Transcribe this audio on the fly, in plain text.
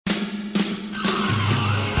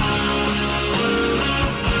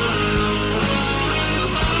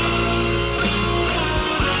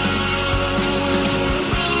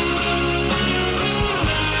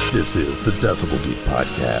This is the Decibel Geek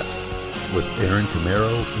Podcast with Aaron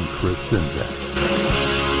Camaro and Chris Czynszak.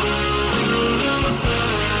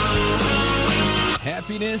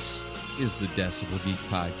 Happiness is the Decibel Geek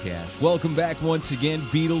Podcast. Welcome back once again,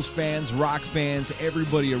 Beatles fans, rock fans,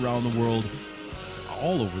 everybody around the world,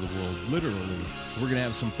 all over the world, literally. We're going to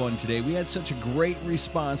have some fun today. We had such a great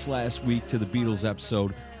response last week to the Beatles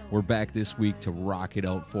episode. We're back this week to rock it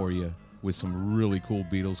out for you with some really cool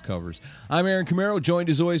Beatles covers. I'm Aaron Camaro, joined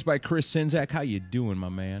as always by Chris Czynszak. How you doing, my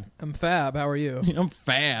man? I'm fab. How are you? I'm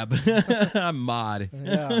fab. I'm mod.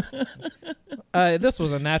 Yeah. This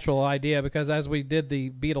was a natural idea because as we did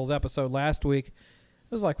the Beatles episode last week,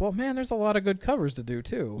 it was like, well, man, there's a lot of good covers to do,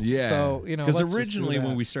 too. Yeah. So, you know, because let's originally just do that.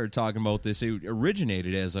 when we started talking about this, it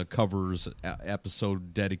originated as a covers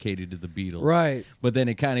episode dedicated to the Beatles. Right. But then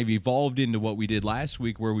it kind of evolved into what we did last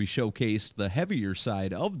week where we showcased the heavier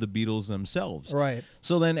side of the Beatles themselves. Right.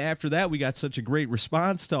 So then after that, we got such a great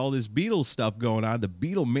response to all this Beatles stuff going on, the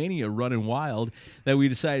Beatlemania running wild, that we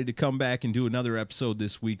decided to come back and do another episode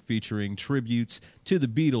this week featuring tributes to the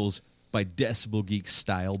Beatles by Decibel Geek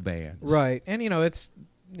style bands. Right. And, you know, it's,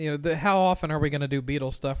 you know, how often are we going to do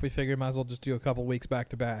Beatles stuff? We figured might as well just do a couple weeks back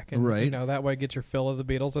to back. And, right. you know, that way get your fill of the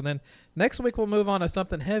Beatles. And then next week we'll move on to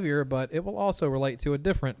something heavier, but it will also relate to a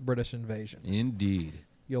different British invasion. Indeed.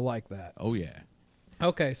 You'll like that. Oh, yeah.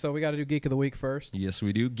 Okay, so we got to do Geek of the Week first. Yes,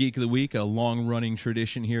 we do. Geek of the Week, a long-running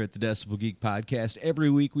tradition here at the Decibel Geek Podcast. Every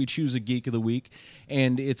week we choose a Geek of the Week,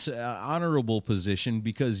 and it's an honorable position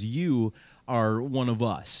because you are one of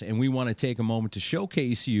us, and we want to take a moment to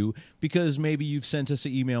showcase you because maybe you've sent us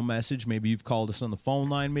an email message, maybe you've called us on the phone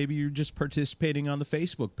line, maybe you're just participating on the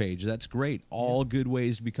Facebook page. That's great. All good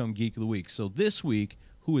ways to become Geek of the Week. So this week,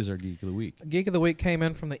 who is our Geek of the Week? Geek of the Week came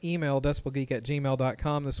in from the email,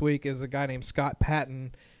 decibelgeek@gmail.com. This week is a guy named Scott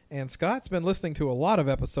Patton. And Scott's been listening to a lot of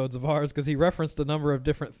episodes of ours because he referenced a number of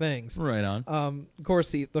different things. Right on. Of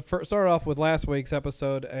course, he started off with last week's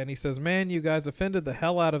episode, and he says, man, you guys offended the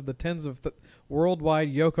hell out of the tens of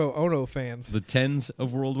worldwide Yoko Ono fans. The tens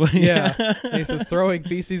of worldwide? Yeah. He says, throwing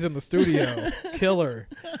feces in the studio. Killer.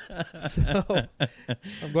 So, I'm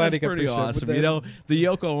glad That's he got pretty awesome. You know, the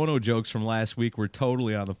Yoko Ono jokes from last week were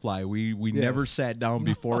totally on the fly. We never sat down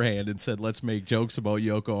beforehand and said, let's make jokes about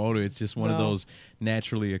Yoko Ono. It's just one of those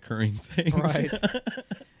naturally occurring things. Right.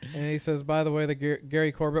 And he says, by the way, the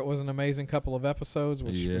Gary Corbett was an amazing couple of episodes,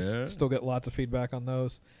 which we still get lots of feedback on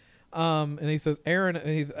those. And he says, Aaron,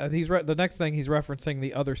 and he's the next thing he's referencing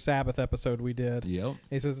the other Sabbath episode we did. Yep.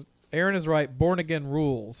 He says, Aaron is right. Born Again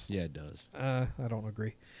rules. Yeah, it does. I don't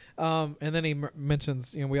agree. And then he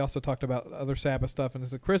mentions, you know, we also talked about other Sabbath stuff, and he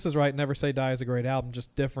said, Chris is right. Never Say Die is a great album,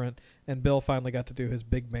 just different. And Bill finally got to do his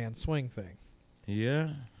big band swing thing. Yeah,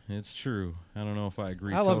 it's true. I don't know if I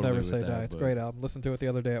agree. I love totally Never with Say that, Die. It's a great album. Listened to it the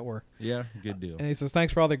other day at work. Yeah, good deal. And he says,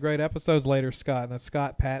 thanks for all the great episodes later, Scott. And that's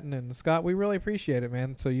Scott Patton. And Scott, we really appreciate it,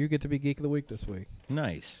 man. So you get to be Geek of the Week this week.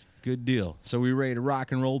 Nice. Good deal. So we ready to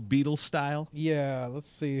rock and roll Beatles style? Yeah, let's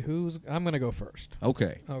see. I'm going to go first.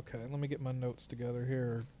 Okay. Okay, let me get my notes together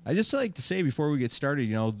here. I just like to say before we get started,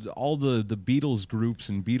 you know, all the Beatles groups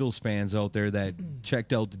and Beatles fans out there that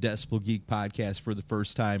checked out the Decibel Geek Podcast for the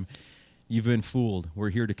first time, you've been fooled. We're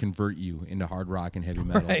here to convert you into hard rock and heavy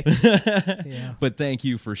metal. Right. Yeah. But thank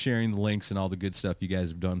you for sharing the links and all the good stuff you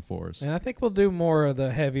guys have done for us. And I think we'll do more of the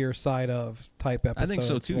heavier side of type episodes. I think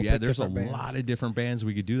so, too. We'll Yeah, pick there's a different bands. lot of different bands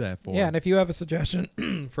we could do that for. Yeah, and if you have a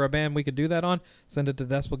suggestion for a band we could do that on, send it to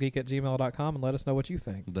decibelgeek@gmail.com and let us know what you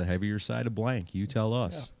think. The heavier side of blank. You tell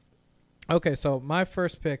us. Yeah. Okay, so my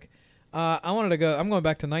first pick, I'm going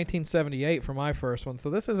back to 1978 for my first one. So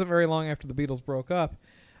this isn't very long after the Beatles broke up.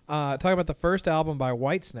 Talking about the first album by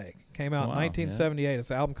Whitesnake. Came out in 1978. Yeah.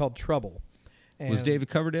 It's an album called Trouble. And was David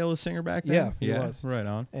Coverdale a singer back then? Yeah, he was. Right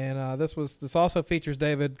on. And this also features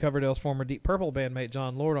David Coverdale's former Deep Purple bandmate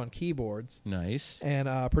John Lord on keyboards. Nice. And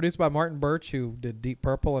produced by Martin Birch, who did Deep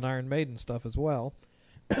Purple and Iron Maiden stuff as well.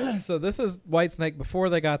 So this is Whitesnake before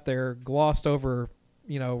they got their glossed over,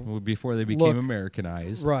 you know, before they became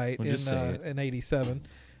Americanized. Right, we'll just say it. In 87,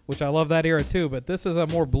 which I love that era too, but this is a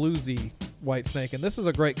more bluesy Whitesnake, and this is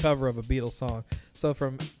a great cover of a Beatles song. So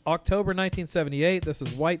from October 1978, this is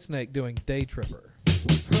Whitesnake doing Day Tripper.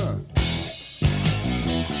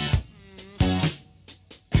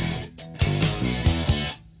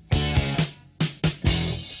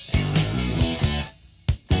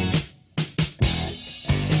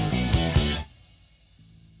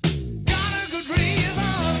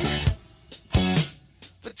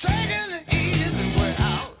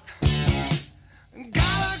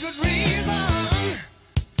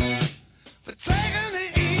 Taking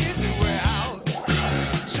the easy way out.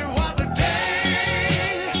 She was a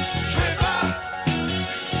day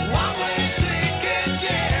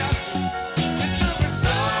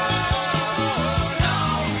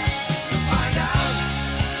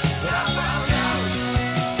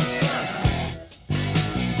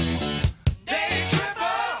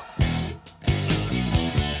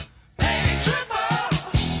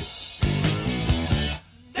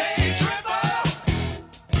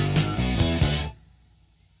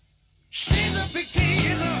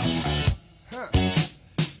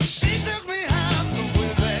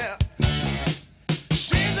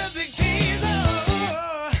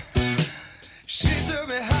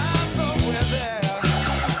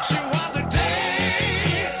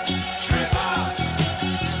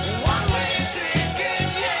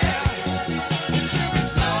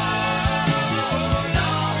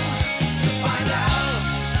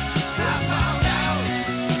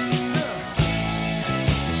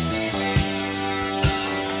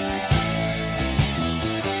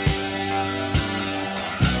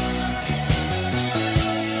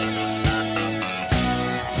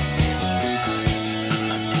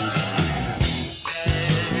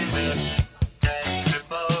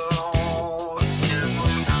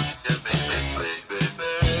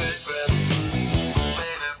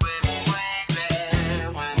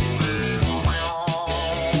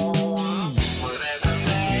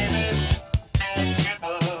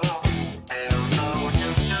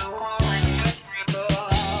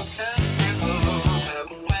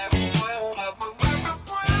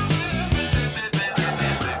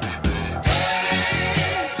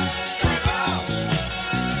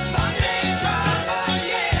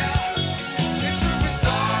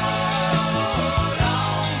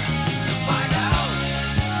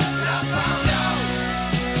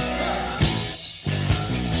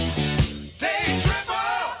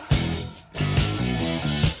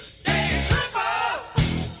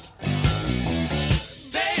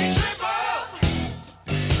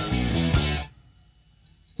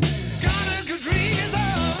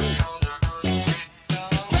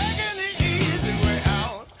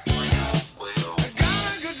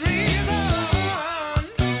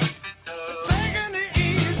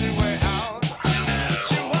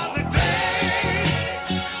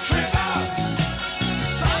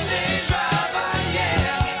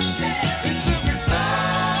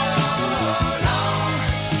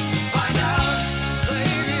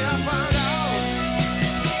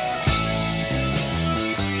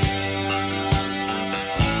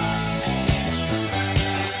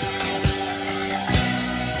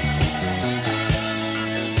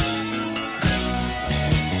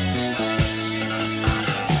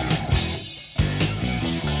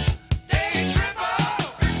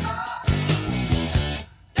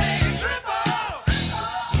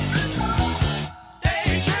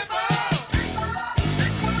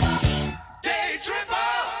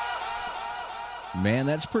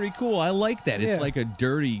that's pretty cool. I like that. It's Yeah. like a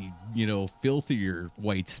dirty, filthier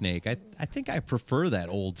White Snake. I think I prefer that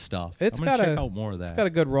old stuff. It's I'm gonna got check a- out more of that. It's got a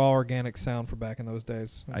good raw organic sound for back in those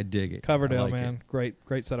days. I dig it. Coverdale, I like man, great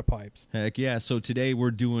set of pipes. Heck yeah. So today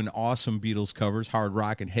we're doing awesome Beatles covers, hard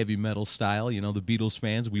rock and heavy metal style. The Beatles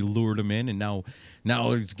fans, we lured them in, and now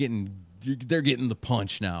they're getting the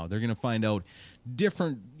punch now. They're going to find out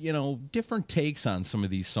different takes on some of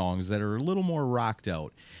these songs that are a little more rocked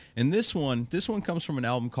out. And this one comes from an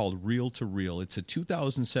album called Reel to Reel. It's a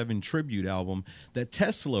 2007 tribute album that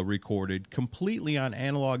Tesla recorded completely on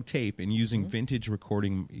analog tape and using vintage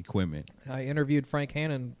recording equipment. I interviewed Frank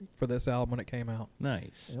Hannon for this album when it came out.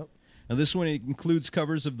 Nice. Yep. Now, this one includes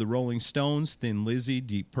covers of the Rolling Stones, Thin Lizzy,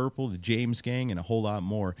 Deep Purple, the James Gang, and a whole lot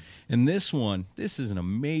more. And this is an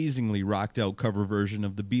amazingly rocked-out cover version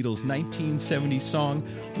of the Beatles' 1970 song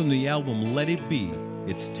from the album Let It Be.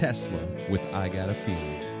 It's Tesla with I Got a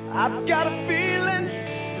Feeling. I've got a feeling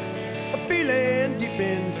deep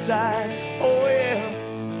inside. Oh yeah,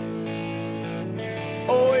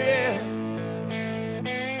 oh yeah.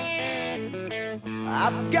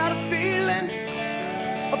 I've got a feeling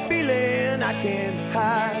I can't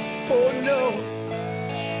hide. Oh no,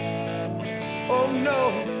 oh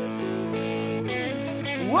no,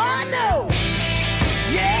 oh no,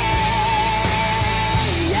 yeah,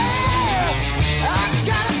 yeah. I've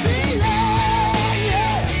got a feeling,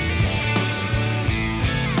 yeah.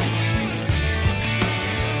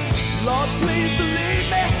 Lord, please believe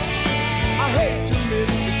me, I hate to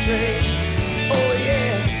miss the train. Oh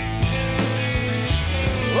yeah,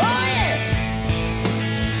 oh yeah.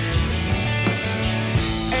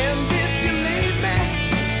 And if you leave me,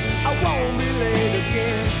 I won't be late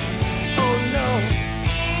again. Oh no,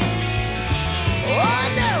 oh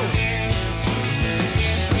no,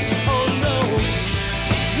 oh no,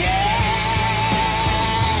 yeah,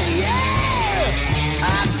 yeah.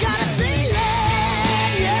 I've got a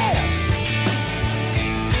feeling, yeah.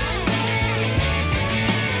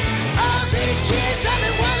 All these years I've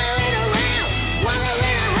been wandering around,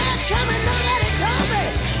 wondering how come and nobody told me.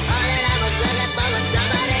 All that I was looking for was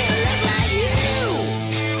somebody who looked like you.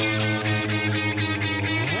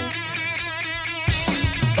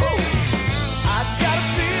 Ooh. I've got a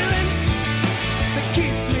feeling that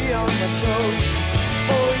keeps me on my toes.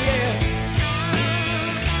 Oh yeah,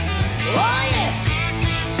 oh yeah.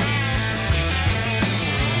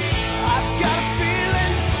 I've got a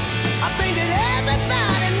feeling, I think that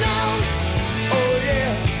everybody knows. Oh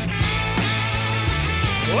yeah,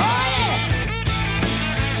 oh yeah,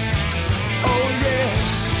 oh yeah,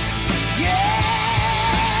 yeah,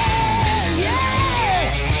 yeah.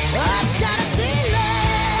 I've got a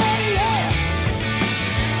feeling, yeah.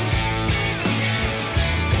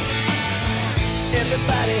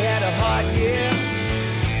 Everybody had a hard year.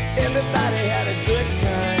 Everybody had a good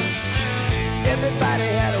time. Everybody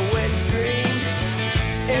had a wet dream.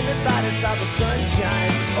 Everybody saw the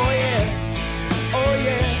sunshine. Oh yeah, oh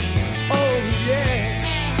yeah, oh yeah.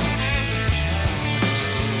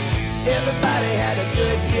 Everybody had a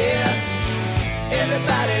good year.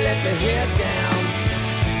 Everybody let their hair down.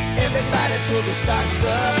 Everybody pulled their socks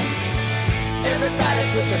up. Everybody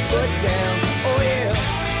put their foot down. Oh yeah.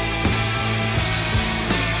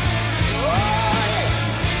 Oh yeah.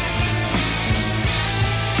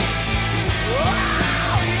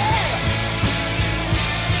 Oh yeah.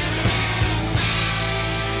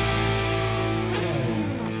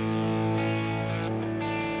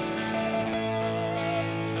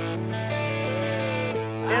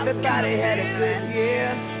 Everybody had a good year.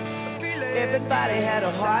 Everybody had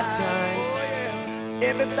a hard time.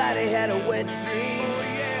 Everybody had a wet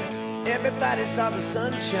dream. Everybody saw the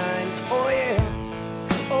sunshine. Oh yeah,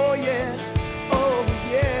 oh yeah, oh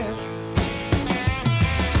yeah.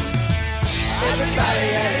 Everybody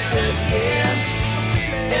had a good year.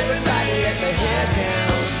 Everybody let their hair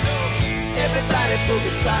down. Everybody pulled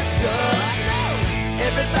their socks up.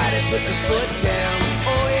 Everybody put their foot down.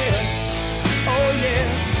 Oh yeah, oh yeah,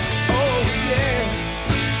 oh yeah.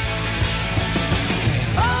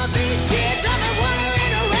 All these years I've been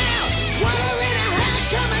wandering around, wondering how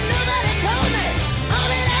come and nobody told me. All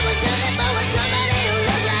that I was looking for was somebody who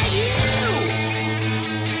looked like you.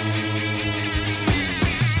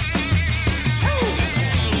 Ooh.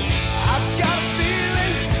 I've got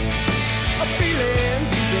a feeling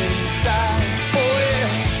deep inside. Oh yeah,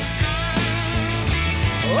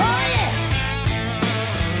 oh yeah.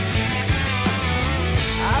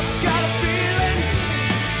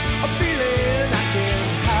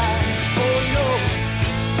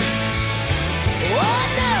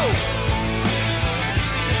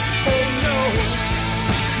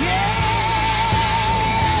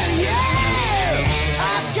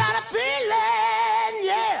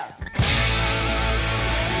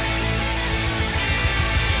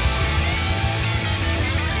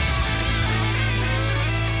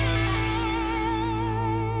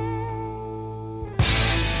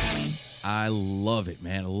 love it,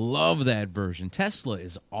 man. I love that version. Tesla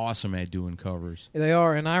is awesome at doing covers. They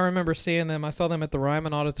are, and I remember seeing them. I saw them at the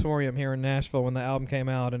Ryman Auditorium here in Nashville when the album came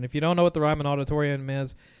out. And if you don't know what the Ryman Auditorium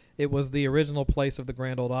is, it was the original place of the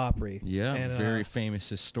Grand Ole Opry. Yeah, and, very famous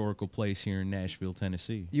historical place here in Nashville,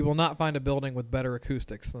 Tennessee. You will not find a building with better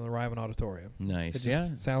acoustics than the Ryman Auditorium. Nice. It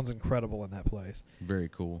just sounds incredible in that place. Very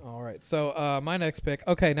cool. All right, so my next pick.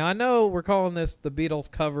 Okay, now I know we're calling this the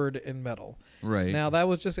Beatles covered in metal. Right. Now that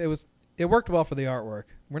was just it worked well for the artwork.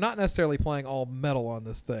 We're not necessarily playing all metal on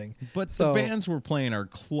this thing. But the bands we're playing are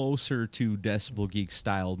closer to Decibel Geek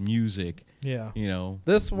style music. Yeah. You know,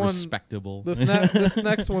 this one respectable. This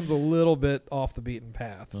next one's a little bit off the beaten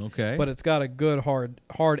path. Okay. But it's got a good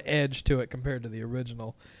hard edge to it compared to the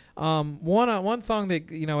original. One song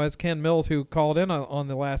that, as Ken Mills, who called in on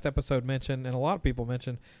the last episode, mentioned, and a lot of people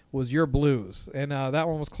mentioned, was Your Blues. And that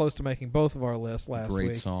one was close to making both of our lists last week.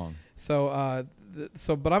 Great song.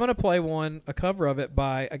 So, but I'm going to play a cover of it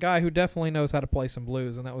by a guy who definitely knows how to play some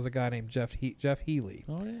blues, and that was a guy named Jeff Healey.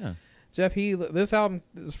 Oh, yeah. Jeff Healey. This album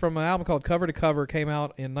is from an album called Cover to Cover, came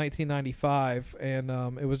out in 1995, and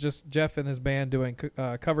it was just Jeff and his band doing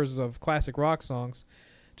covers of classic rock songs.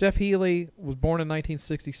 Jeff Healey was born in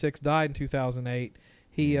 1966, died in 2008.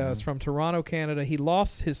 He is from Toronto, Canada. He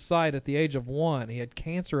lost his sight at the age of 1. He had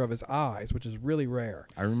cancer of his eyes, which is really rare.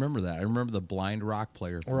 I remember that. I remember the blind rock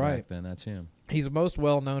player from back then. That's him. He's most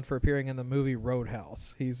well known for appearing in the movie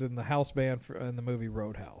Roadhouse. He's in the house band in the movie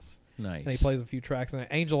Roadhouse. Nice. And he plays a few tracks in it.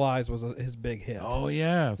 Angel Eyes was his big hit. Oh,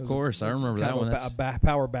 yeah, of course. I remember that one. That's a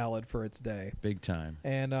power ballad for its day. Big time.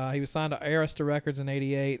 And he was signed to Arista Records in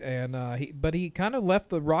 '88, and he kind of left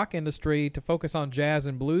the rock industry to focus on jazz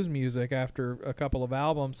and blues music after a couple of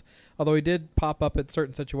albums. Although he did pop up at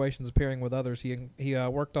certain situations, appearing with others. He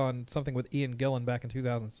worked on something with Ian Gillan back in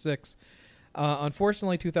 2006.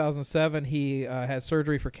 Unfortunately, 2007, he had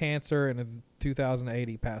surgery for cancer, and in 2008,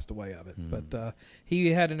 he passed away of it. But he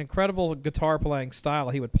had an incredible guitar-playing style.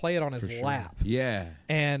 He would play it on his lap. Yeah.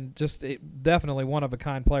 And definitely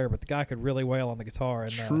one-of-a-kind player, but the guy could really wail on the guitar.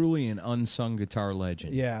 And, truly an unsung guitar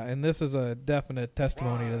legend. Yeah, and this is a definite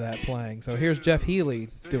testimony to that playing. So here's Jeff Healey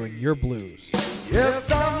doing Your Blues.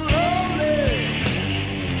 Yes, I'm lonely.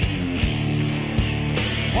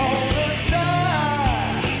 Wanna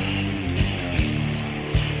die.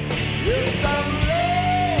 Yes, I'm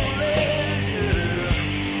lonely.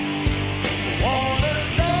 Wanna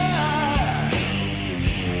die.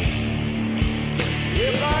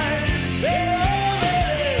 If I ain't lonely,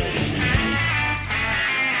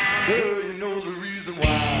 girl, you know the reason why.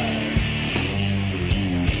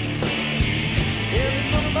 In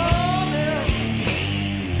the morning,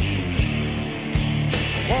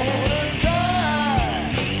 wanna die.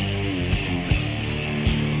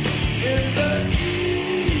 In the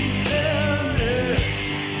evening,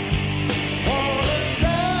 wanna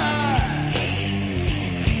die.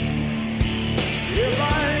 If I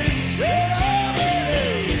ain't lonely,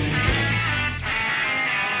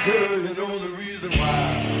 girl, you know the reason why.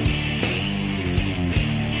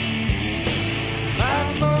 My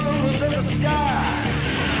mother was in the sky,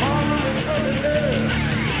 father was on the earth.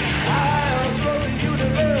 I above the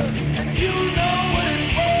universe, and you know what it's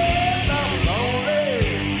worth. I'm lonely.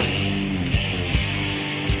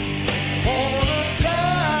 Wanna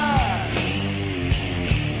die.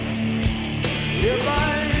 If I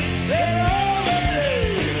ain't lonely,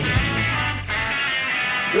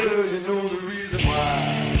 girl, you know the reason why.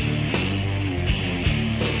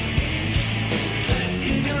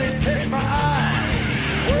 Eagerly picks my eyes,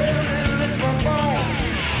 worry licks my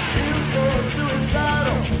bones. Feel so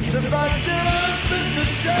suicidal, just like Dylan, Mr.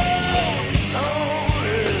 Jones.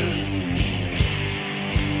 Lonely,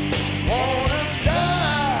 wanna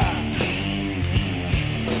die.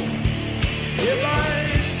 If I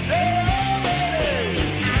ain't lonely,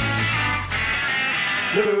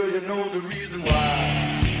 girl, you know the reason why.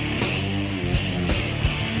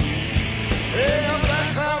 Yeah, black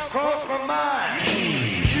clouds cross my mind.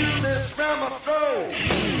 You miss my soul.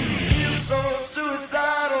 Feel so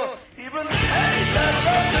suicidal. Even hate that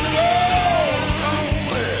rock and roll.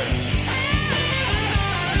 Lonely.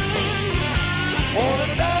 Wanna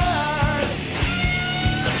die.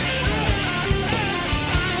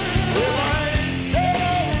 If I ain't dead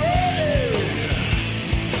already,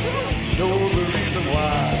 know the reason why.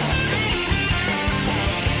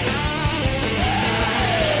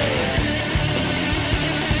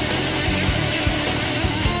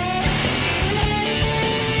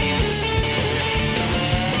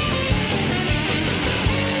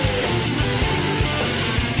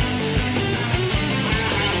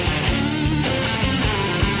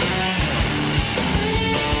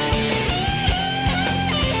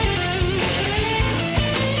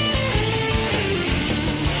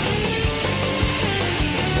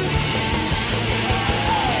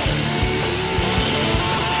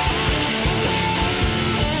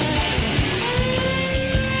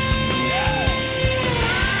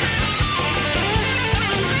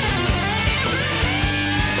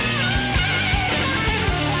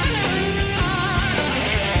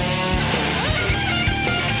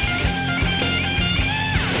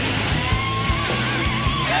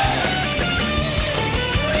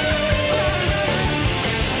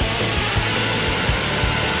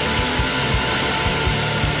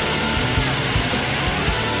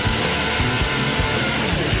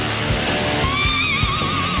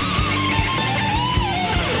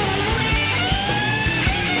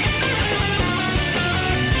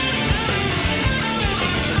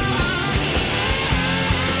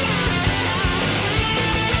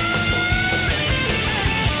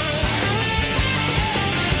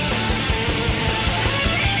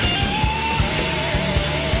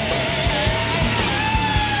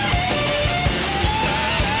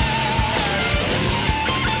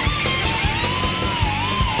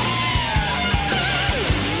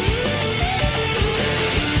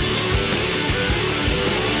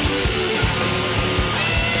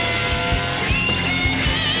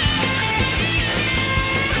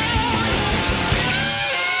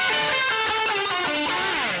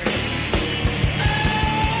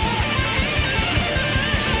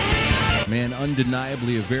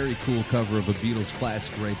 Definitely a very cool cover of a Beatles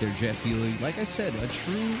classic right there, Jeff Healey. Like I said, a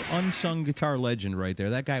true unsung guitar legend right there.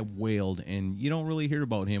 That guy wailed, and you don't really hear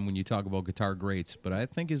about him when you talk about guitar greats, but I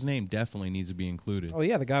think his name definitely needs to be included. Oh,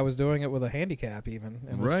 yeah, the guy was doing it with a handicap even,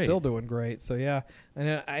 and was Right. still doing great. So, yeah.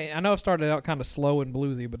 And I know I started out kind of slow and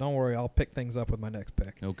bluesy, but don't worry, I'll pick things up with my next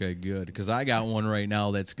pick. Okay, good, because I got one right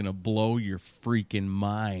now that's going to blow your freaking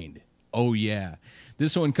mind. Oh, yeah.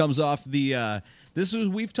 This one comes off the...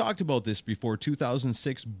 we've talked about this before.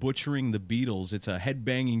 2006, Butchering the Beatles. It's a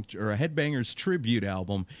headbangers tribute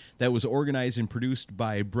album that was organized and produced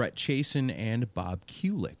by Brett Chasen and Bob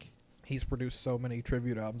Kulick. He's produced so many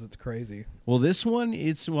tribute albums; it's crazy. Well, this one,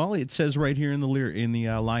 it says right here in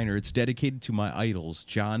the liner, it's dedicated to my idols,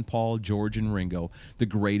 John, Paul, George, and Ringo, the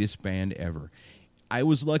greatest band ever. I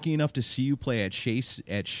was lucky enough to see you play at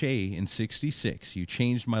Shea in '66. You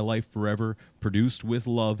changed my life forever. Produced with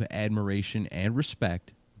love, admiration, and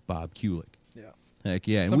respect, Bob Kulick. Yeah. Heck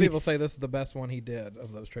yeah! Some people say this is the best one he did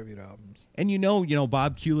of those tribute albums. And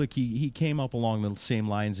Bob Kulick, he came up along the same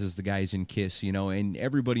lines as the guys in Kiss, and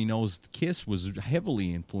everybody knows Kiss was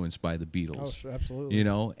heavily influenced by the Beatles. Oh, sure, absolutely.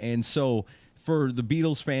 And so for the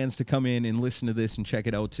Beatles fans to come in and listen to this and check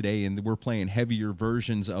it out today, and we're playing heavier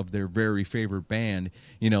versions of their very favorite band,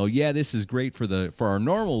 this is great for our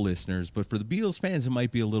normal listeners, but for the Beatles fans, it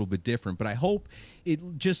might be a little bit different. But I hope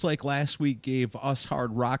it, just like last week gave us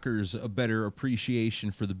hard rockers a better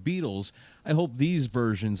appreciation for the Beatles, I hope these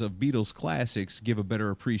versions of Beatles classics give a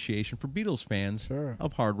better appreciation for Beatles fans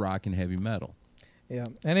of hard rock and heavy metal. Yeah,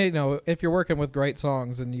 and if you're working with great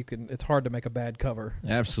songs, and it's hard to make a bad cover.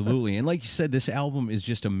 Absolutely, and like you said, this album is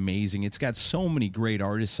just amazing. It's got so many great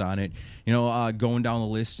artists on it. Going down the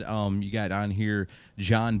list, you got on here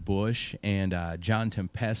John Bush and John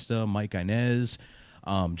Tempesta, Mike Inez,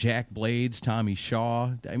 Jack Blades, Tommy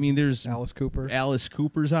Shaw. I mean, there's Alice Cooper. Alice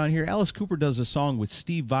Cooper's on here. Alice Cooper does a song with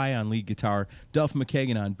Steve Vai on lead guitar, Duff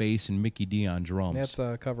McKagan on bass, and Mickey D on drums. That's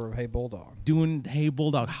a cover of Hey Bulldog. Doing Hey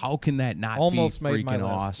Bulldog, how can that not Almost be made my freaking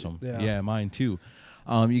list. awesome? Yeah, mine too.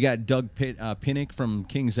 You got Doug Pinnick from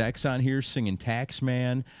King's X on here singing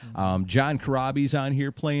Taxman. John Corabi's on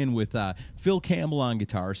here playing with Phil Campbell on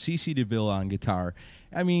guitar, CeCe DeVille on guitar.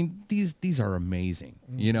 I mean, these are amazing,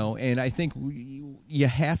 and I think you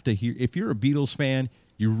have to hear, if you're a Beatles fan,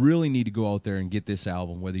 you really need to go out there and get this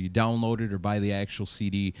album, whether you download it or buy the actual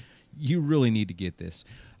CD. You really need to get this.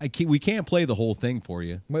 We can't play the whole thing for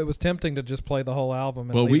you. Well, it was tempting to just play the whole album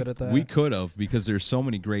and leave it at that. We could have, because there's so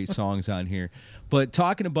many great songs on here. But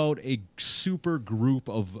talking about a super group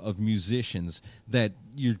of musicians that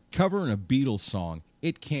you're covering a Beatles song,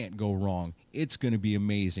 it can't go wrong. It's going to be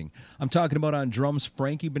amazing. I'm talking about on drums,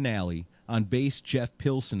 Frankie Banali. On bass, Jeff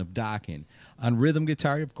Pilson of Dokken. On rhythm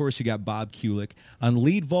guitar, of course, you got Bob Kulick. On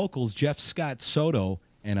lead vocals, Jeff Scott Soto.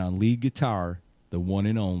 And on lead guitar, the one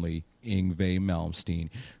and only Yngwie Malmsteen.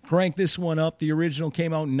 Crank this one up. The original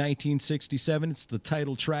came out in 1967. It's the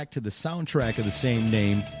title track to the soundtrack of the same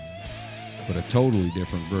name, but a totally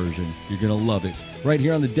different version. You're going to love it. Right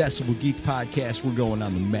here on the Decibel Geek Podcast, we're going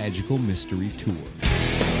on the Magical Mystery Tour.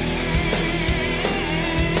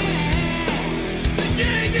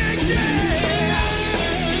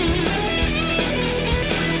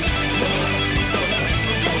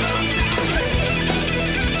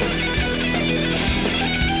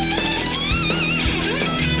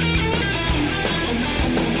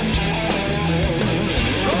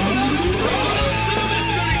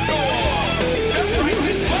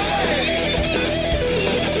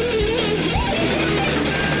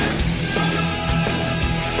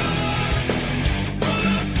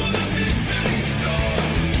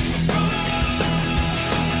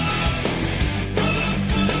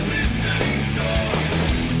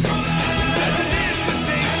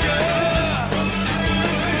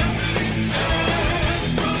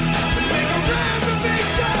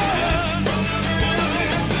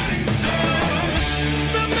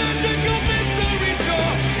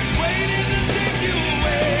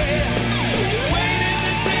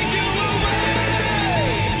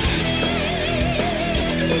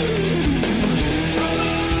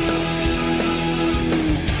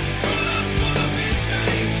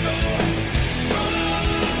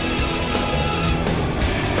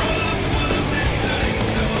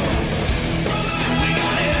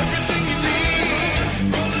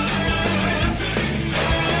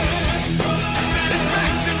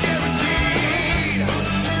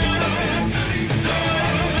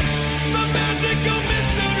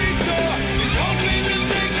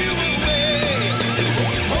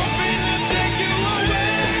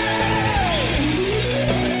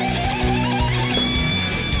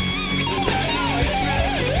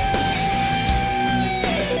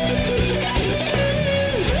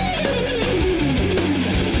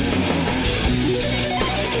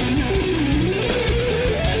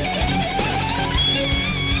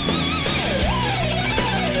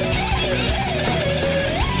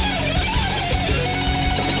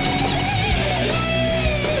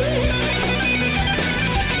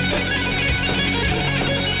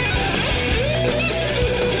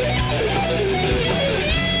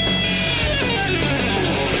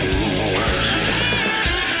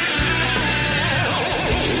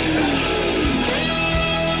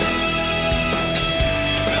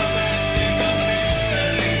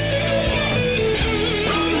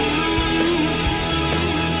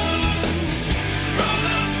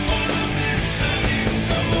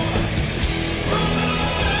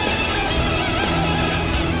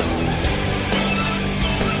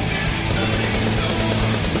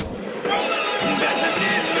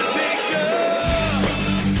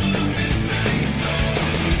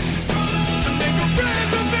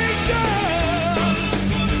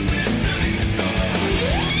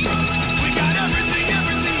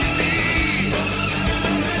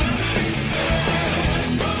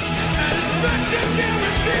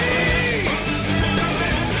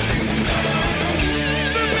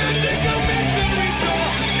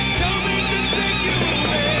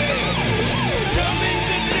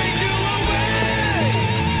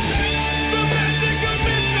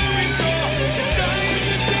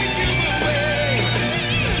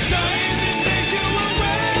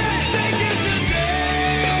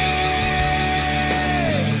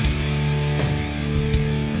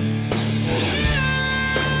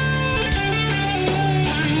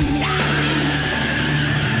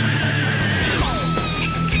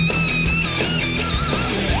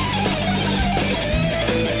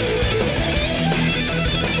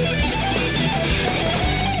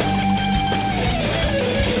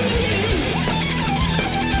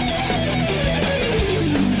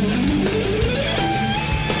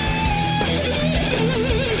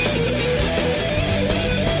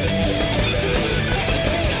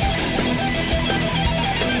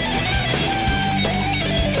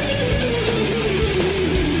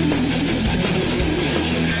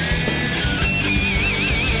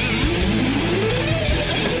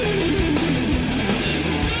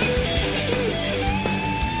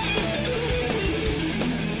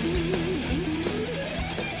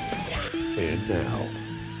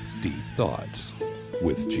 Deep Thoughts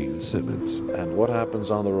with Gene Simmons. And what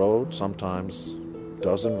happens on the road sometimes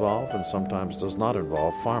does involve and sometimes does not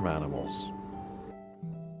involve farm animals.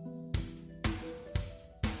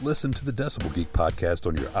 Listen to the Decibel Geek podcast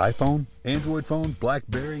on your iPhone, Android phone,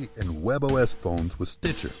 BlackBerry, and WebOS phones with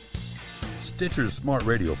Stitcher. Stitcher's smart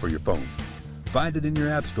radio for your phone. Find it in your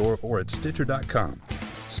app store or at Stitcher.com.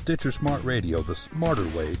 Stitcher Smart Radio, the smarter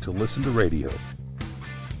way to listen to radio.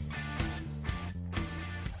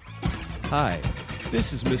 Hi,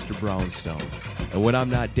 this is Mr. Brownstone, and when I'm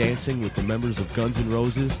not dancing with the members of Guns N'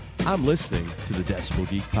 Roses, I'm listening to the Decibel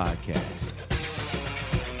Geek podcast.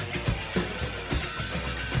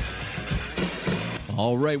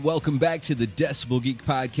 All right, welcome back to the Decibel Geek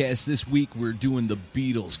podcast. This week we're doing the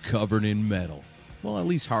Beatles covered in metal. Well, at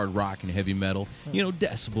least hard rock and heavy metal. You know,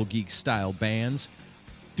 Decibel Geek style bands.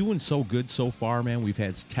 Doing so good so far, man. We've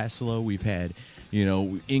had Tesla, we've had,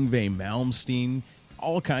 Yngwie Malmsteen,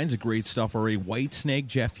 all kinds of great stuff already. Whitesnake,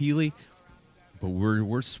 Jeff Healey. But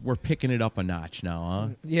we're picking it up a notch now, huh?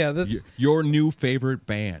 Yeah, this your new favorite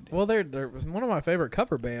band. Well, they're one of my favorite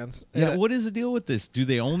cover bands. Yeah, what is the deal with this? Do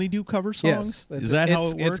they only do cover songs? Yes, is that how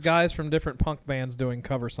it works? It's guys from different punk bands doing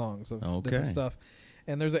cover songs of different stuff.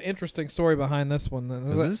 And there's an interesting story behind this one.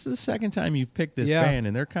 This is the second time you've picked this band,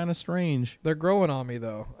 and they're kind of strange. They're growing on me,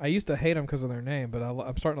 though. I used to hate them because of their name, but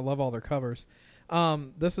I'm starting to love all their covers.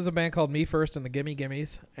 This is a band called Me First and the Gimme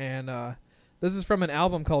Gimmes, and this is from an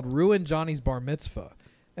album called Ruin Johnny's Bar Mitzvah.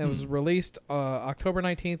 And it was released October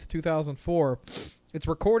 19th, 2004. It's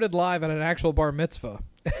recorded live at an actual bar mitzvah.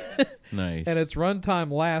 Nice. And its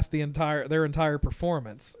runtime lasts their entire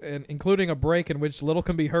performance, and including a break in which little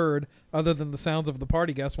can be heard other than the sounds of the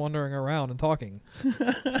party guests wandering around and talking.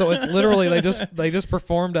 So it's literally they just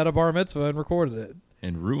performed at a bar mitzvah and recorded it.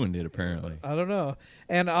 And ruined it, apparently. I don't know.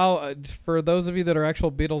 And I'll for those of you that are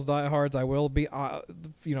actual Beatles diehards, I will be,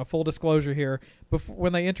 full disclosure here.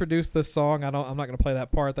 When they introduce this song, I'm not going to play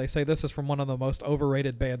that part. They say this is from one of the most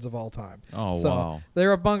overrated bands of all time. Oh, so wow.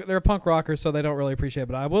 They're punk rockers, so they don't really appreciate it.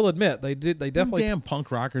 But I will admit they definitely damn punk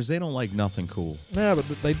rockers. They don't like nothing cool. Yeah, but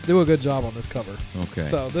they do a good job on this cover. Okay.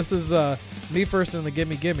 So this is Me First and the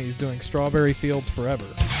Gimme Gimmes doing Strawberry Fields Forever.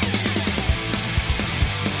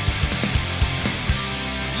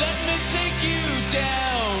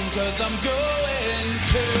 Down, 'cause I'm going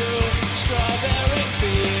to strawberry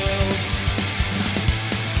fields.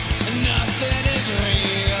 Nothing is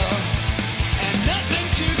real and nothing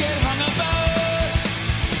to get hung about.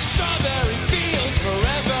 Strawberry fields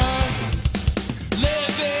forever.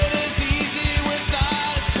 Living is easy with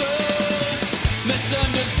eyes closed.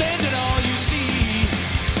 Misunderstanding all you see.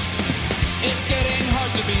 It's getting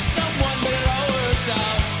hard to be someone, but it all works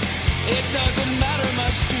out. It doesn't matter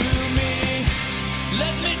much to me.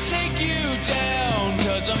 Let me take you down,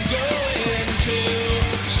 'cause I'm going to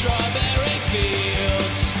strawberry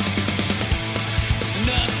fields.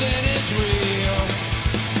 Nothing is real,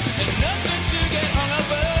 and nothing to get hung up.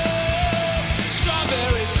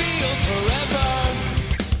 Strawberry fields forever.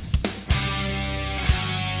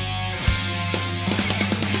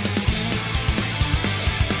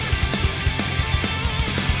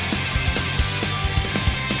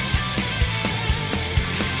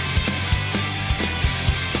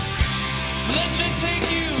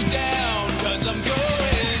 I'm going to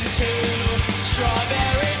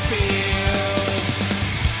strawberry fields.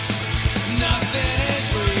 Nothing is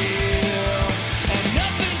real and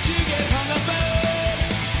nothing to get hung about.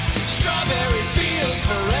 Strawberry fields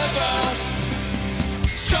forever.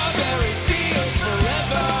 Strawberry fields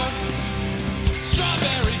forever.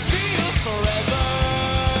 Strawberry fields forever.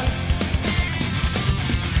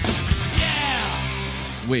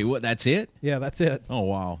 Yeah. Wait, what? That's it? Yeah, that's it. Oh,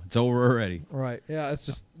 wow. It's over already. Right. Yeah, it's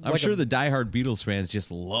just... I'm sure the diehard Beatles fans just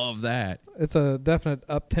love that. It's a definite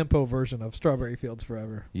up-tempo version of Strawberry Fields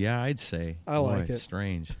Forever. Yeah, I'd say. I like it.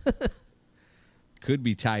 Strange. Could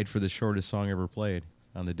be tied for the shortest song ever played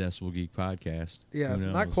on the Decibel Geek podcast. Yeah, it's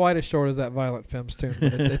not quite as short as that Violent Femmes tune,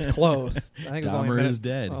 but it's close. I think it's Dahmer is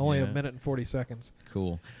dead. Only a minute and 40 seconds.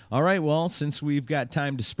 Cool. All right, well, since we've got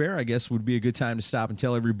time to spare, I guess would be a good time to stop and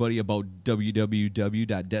tell everybody about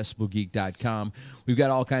www.decibelgeek.com. We've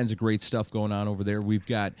got all kinds of great stuff going on over there. We've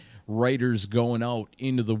got writers going out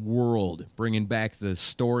into the world, bringing back the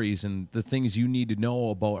stories and the things you need to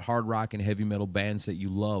know about hard rock and heavy metal bands that you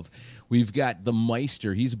love. We've got the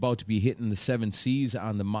Meister. He's about to be hitting the 7 Seas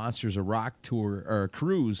on the Monsters of Rock tour or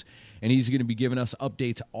cruise, and he's going to be giving us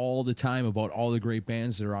updates all the time about all the great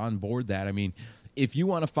bands that are on board that. I mean, if you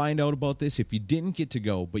want to find out about this, if you didn't get to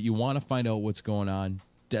go, but you want to find out what's going on,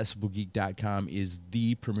 decibelgeek.com is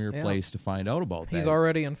the premier place to find out about that. He's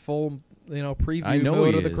already in full preview I know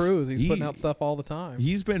mode he of the is. cruise. He's putting out stuff all the time.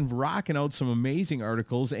 He's been rocking out some amazing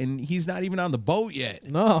articles, and he's not even on the boat yet.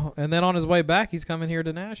 No, and then on his way back, he's coming here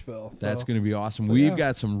to Nashville. So. That's going to be awesome. So, We've yeah.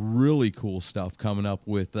 got some really cool stuff coming up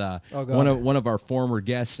with God. one of our former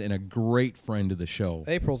guests and a great friend of the show.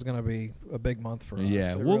 April's going to be a big month for us.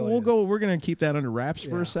 Yeah, It we'll really is. go. We're going to keep that under wraps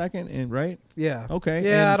for Yeah. a second, and right? Yeah. Okay.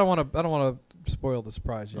 Yeah, and- I don't want to spoil the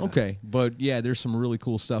surprise yet. Okay, but yeah, there's some really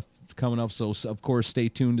cool stuff coming up. So of course, stay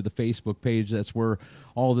tuned to the Facebook page. That's where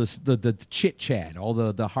all this the chit chat, all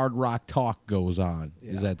the hard rock talk goes on.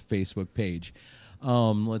 Is at the Facebook page.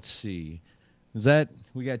 Let's see. Is that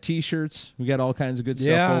we got T-shirts? We got all kinds of good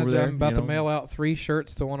stuff over there. I'm about you to know? mail out 3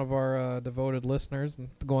 shirts to one of our devoted listeners and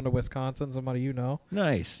going to Wisconsin. Somebody you know.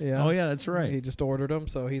 Nice. Yeah. Oh yeah, that's right. He just ordered them,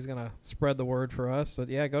 so he's gonna spread the word for us. But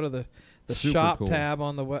yeah, go to the Super shop cool. tab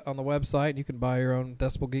on the website. And you can buy your own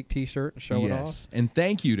Decibel Geek T-shirt and show it off. And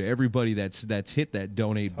thank you to everybody that's hit that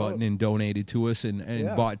donate button and donated to us and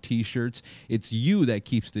Yeah. bought T-shirts. It's you that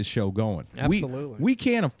keeps this show going. Absolutely. We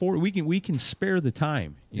can't afford. We can spare the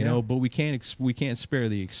time, you Yeah. know, but we can't spare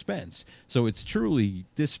the expense. So it's truly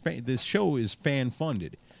this show is fan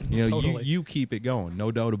funded. You know, Totally. you keep it going,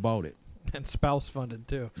 no doubt about it. And spouse funded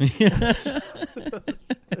too.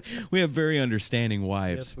 We have very understanding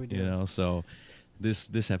wives. Yes, we do. You know, so this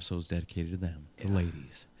episode is dedicated to them, the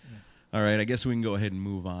ladies. All right, I guess we can go ahead and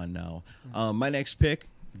move on now. My next pick,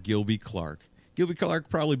 Gilby Clarke. Gilby Clarke,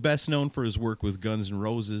 probably best known for his work with Guns N'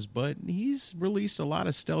 Roses, but he's released a lot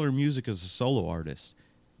of stellar music as a solo artist,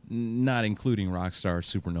 not including Rockstar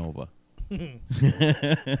Supernova.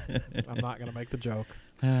 I'm not gonna make the joke.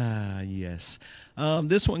 Ah, yes.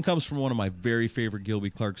 This one comes from one of my very favorite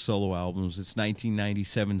Gilby Clarke solo albums. It's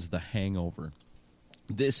 1997's The Hangover.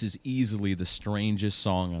 This is easily the strangest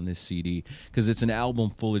song on this CD because it's an album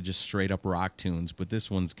full of just straight up rock tunes, but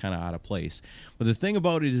this one's kind of out of place. But the thing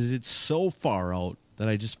about it is it's so far out that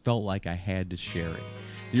I just felt like I had to share it.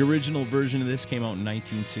 The original version of this came out in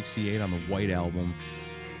 1968 on the White Album.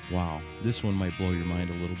 Wow, this one might blow your mind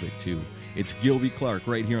a little bit too. It's Gilby Clarke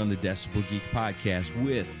right here on the Decibel Geek Podcast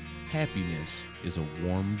with Happiness is a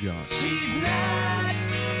Warm Gun. She's not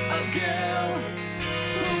a girl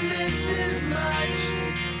who misses much.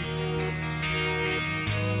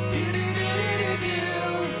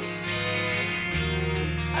 Do-do-do-do-do-do.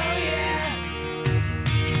 Oh yeah.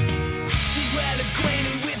 She's well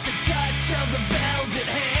acquainted with the touch of the velvet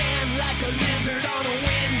hand, like a lizard on a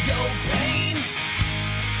window pane.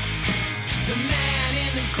 The man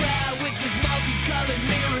in the crowd with his multicolored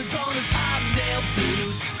mirrors on his hobnail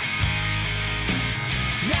boots,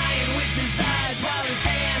 lying with his eyes while his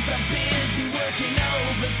hands are busy working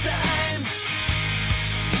overtime.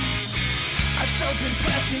 A soap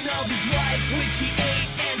impression of his wife, which he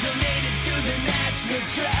ate and donated to the National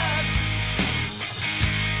Trust.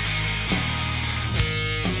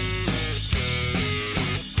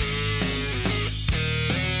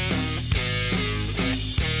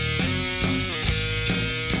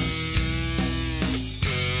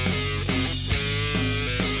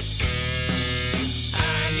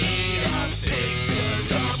 I need a fix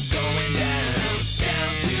 'cause I'm going down,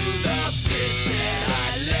 down to the pits that I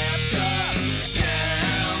left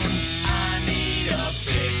uptown. I need a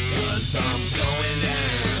fix 'cause I'm going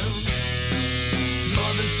down.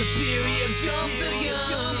 Mother Superior jumped the gun.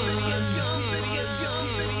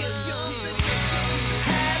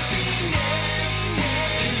 Happiness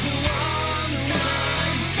is a warm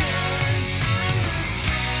gun.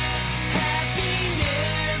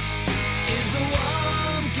 Happiness is a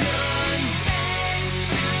warm gun.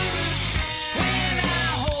 When I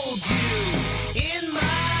hold you in my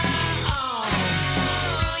arms,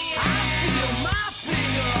 I feel my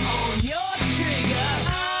finger on your trigger.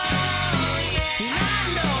 And I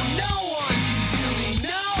know no one can do me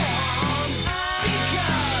no harm,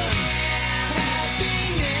 because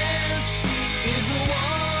happiness is a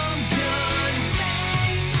warm gun.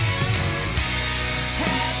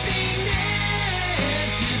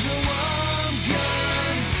 Happiness is a warm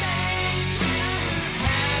gun.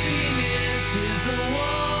 Happiness is a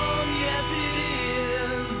warm, yes it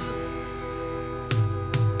is.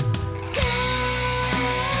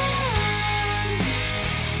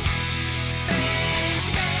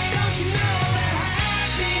 Don't you know that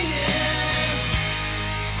happiness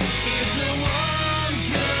is a warm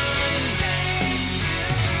gun?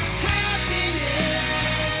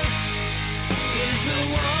 Happiness is a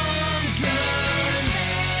warm gun.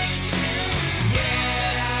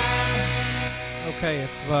 Yeah. Okay,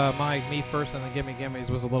 if my Me First and the Gimme Gimmes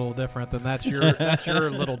was a little different, then that's your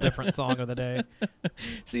little different song of the day.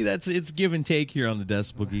 See, it's give and take here on the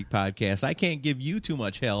Decibel Geek podcast. I can't give you too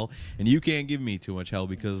much hell, and you can't give me too much hell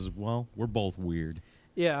because, well, we're both weird.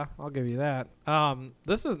 Yeah, I'll give you that.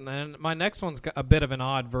 And my next one's a bit of an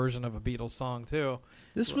odd version of a Beatles song too.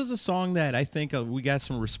 This was a song that I think we got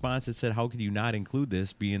some response that said, "How could you not include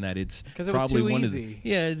this?" Being that it's 'Cause it was probably too one easy.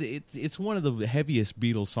 of the, it's one of the heaviest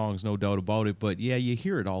Beatles songs, no doubt about it. But yeah, you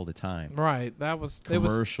hear it all the time. Right, that was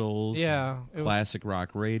Commercials, it was classic rock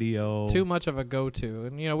radio. too much of a go-to,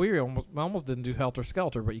 and we almost didn't do Helter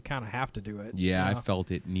Skelter, but you kind of have to do it. Yeah, you know? I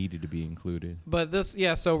felt it needed to be included. But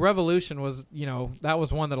so Revolution was, that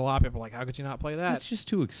was one that a lot of people were like, how could you not play that? It's just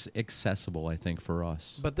too accessible, I think, for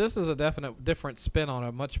us. But this is a definite different spin on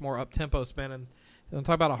a much more up-tempo spin, and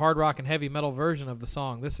talk about a hard rock and heavy metal version of the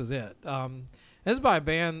song. This is it. This is by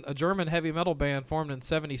a German heavy metal band formed in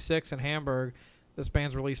 '76 in Hamburg. This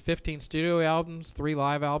band's released 15 studio albums, 3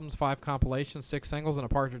 live albums, 5 compilations, 6 singles, and a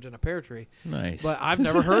Partridge in a Pear Tree. Nice. But I've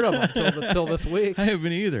never heard of them till this week. I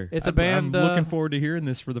haven't either. It's a band. I'm looking forward to hearing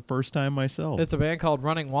this for the first time myself. It's a band called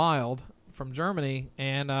Running Wild from Germany,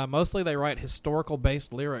 and mostly they write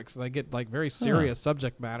historical-based lyrics. They get like very serious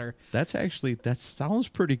subject matter. That sounds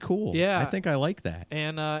pretty cool. Yeah. I think I like that.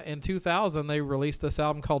 And in 2000, they released this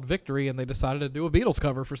album called Victory, and they decided to do a Beatles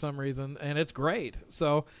cover for some reason, and it's great.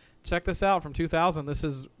 So check this out from 2000. This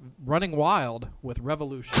is Running Wild with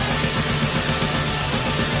Revolution.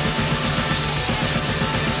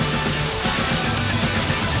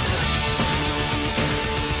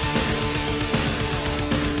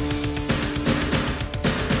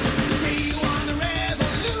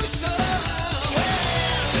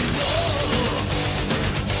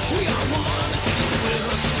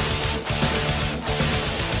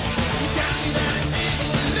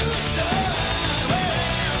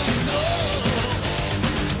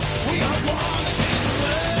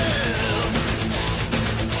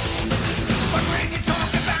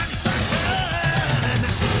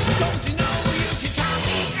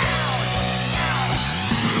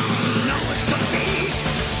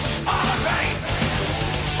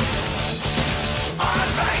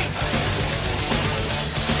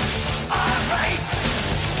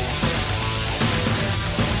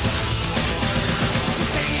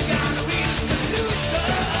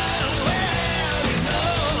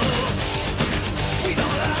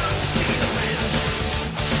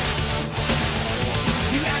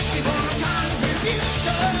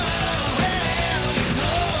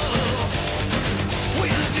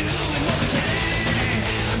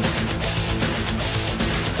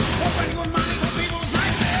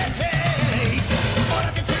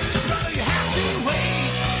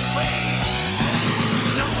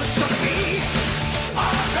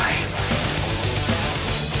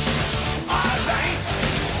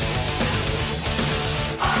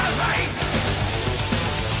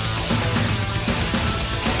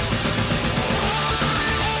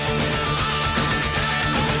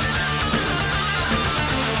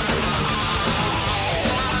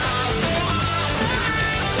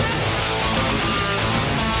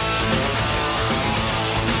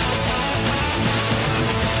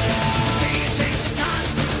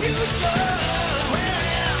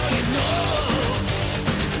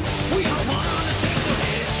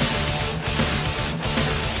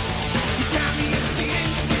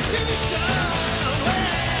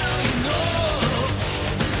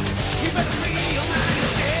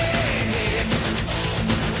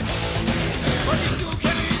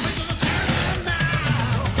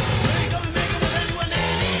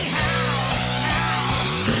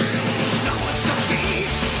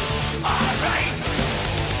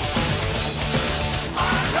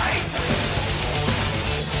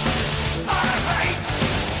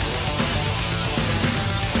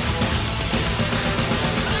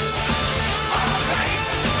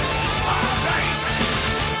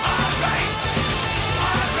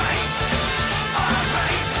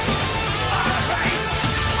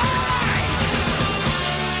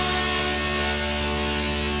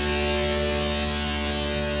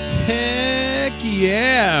 Heck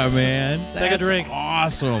yeah, man. Take a drink.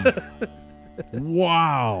 Awesome.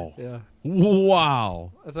 Wow. Yeah.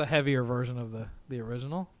 Wow. That's a heavier version of the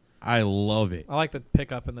original. I love it. I like the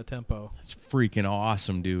pickup and the tempo. That's freaking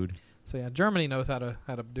awesome, dude. So yeah, Germany knows how to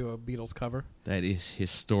do a Beatles cover. That is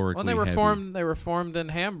historically Well, they were heavy. formed in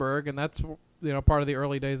Hamburg, and that's part of the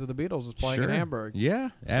early days of the Beatles was playing in Hamburg. Yeah,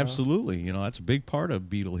 absolutely. That's a big part of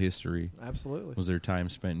Beatle history. Absolutely. Was their time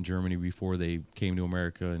spent in Germany before they came to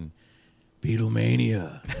America, and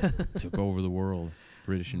Beatlemania took over the world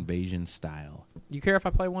British Invasion style. You care if I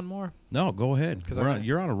play one more? No, go ahead. 'Cause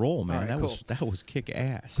You're on a roll, man. All right, That was kick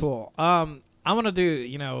ass. Cool. I'm going to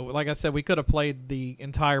do, like I said, we could have played the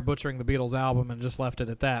entire Butchering the Beatles album and just left it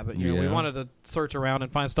at that. But, we Yeah. wanted to search around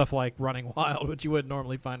and find stuff like Running Wild, which you wouldn't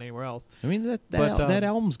normally find anywhere else. I mean, that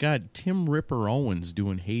album's got Tim Ripper Owens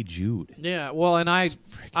doing Hey Jude. Yeah, well, and I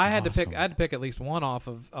had awesome. to pick at least one off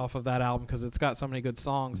of that album because it's got so many good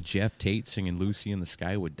songs. Jeff Tate singing Lucy in the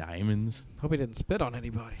Sky with Diamonds. Hope he didn't spit on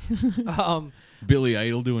anybody. Billy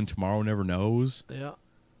Idol doing Tomorrow Never Knows. Yeah.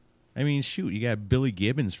 I mean, shoot, you got Billy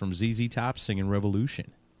Gibbons from ZZ Top singing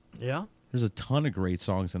Revolution. Yeah. There's a ton of great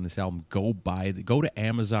songs on this album. Go to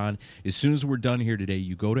Amazon. As soon as we're done here today,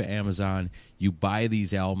 you go to Amazon, you buy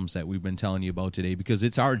these albums that we've been telling you about today because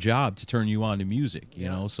it's our job to turn you on to music, you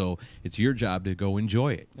know? So it's your job to go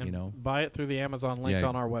enjoy it, And you know? buy it through the Amazon link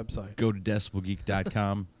on our website. Go to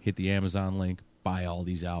decibelgeek.com, hit the Amazon link, buy all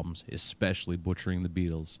these albums, especially Butchering the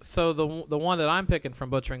Beatles. So the one that I'm picking from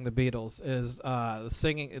Butchering the Beatles is the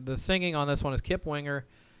singing. The singing on this one is Kip Winger,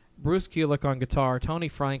 Bruce Kulick on guitar, Tony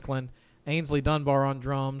Franklin, Ainsley Dunbar on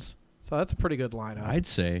drums. So that's a pretty good lineup, I'd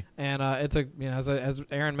say. And it's as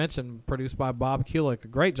Aaron mentioned, produced by Bob Kulick. A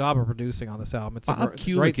great job of producing on this album. It's a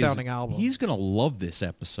great sounding album. He's gonna love this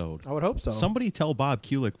episode. I would hope so. Somebody tell Bob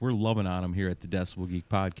Kulick we're loving on him here at the Decibel Geek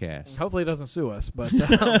Podcast. Hopefully he doesn't sue us, but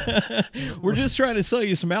We're just trying to sell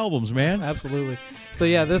you some albums, man. absolutely. So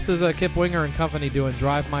yeah, this is Kip Winger and company doing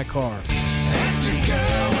 "Drive My Car." Asked a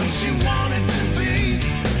girl what she wanted to be.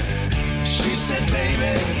 She said,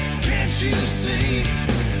 baby, can't you see?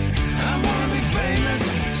 I want to be famous,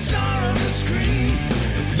 star of the screen.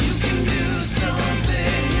 But you can do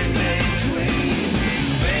something in between.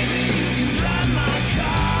 Baby, you can drive my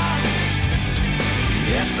car.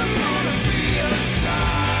 Yes, I'm gonna be a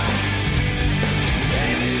star.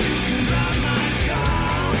 Baby, you can drive my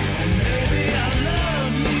car. And baby, I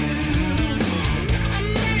love you.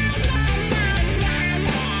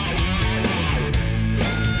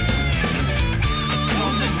 I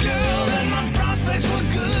told the girl that my prospects were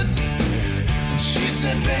good. She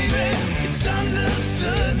said, baby, it's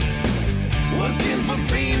understood. Working for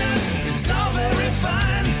peanuts is all very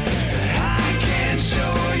fine, but I can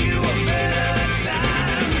show you a better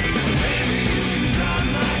time. Baby, you can drive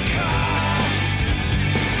my car.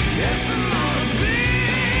 Yes, I'm gonna be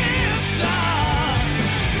a star.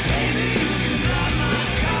 Baby, you can drive my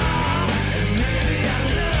car, and maybe I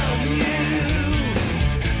love you.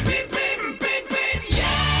 Beep, beep, beep, beep,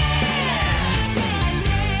 yeah.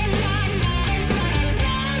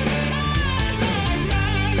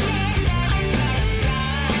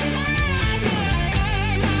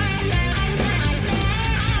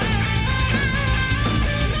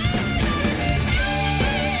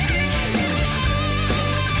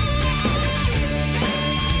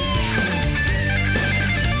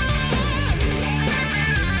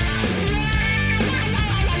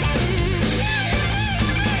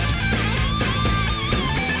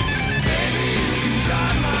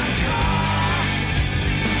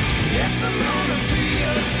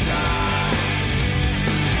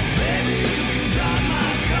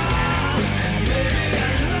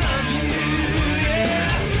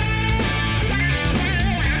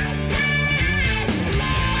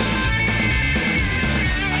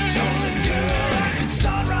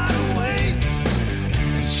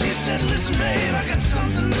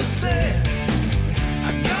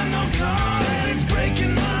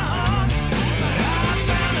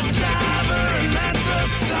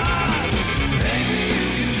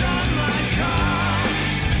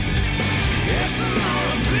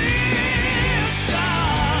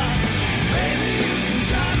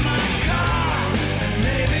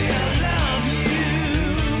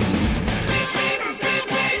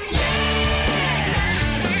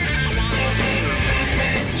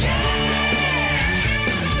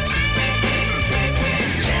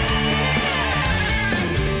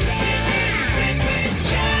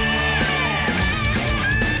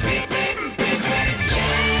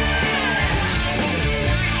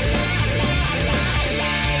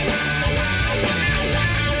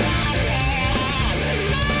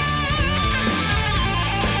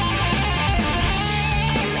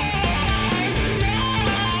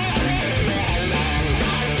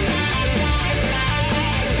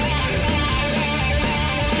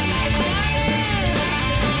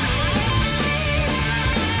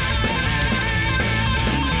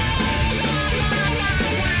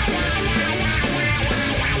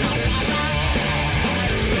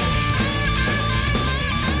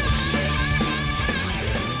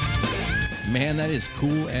 is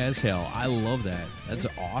cool as hell. I love that. That's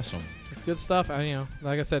awesome. It's good stuff.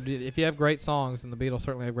 Like I said, if you have great songs, and the Beatles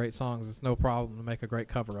certainly have great songs, it's no problem to make a great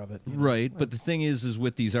cover of it. Right, but the thing is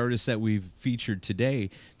with these artists that we've featured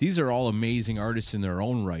today, these are all amazing artists in their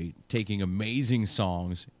own right, taking amazing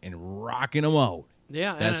songs and rocking them out.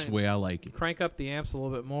 Yeah, that's the way I like it. Crank up the amps a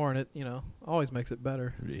little bit more, and it always makes it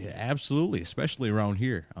better. Yeah, absolutely, especially around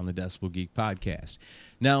here on the Decibel Geek podcast.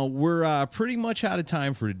 Now, we're pretty much out of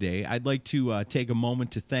time for today. I'd like to take a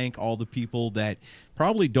moment to thank all the people that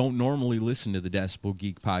probably don't normally listen to the Decibel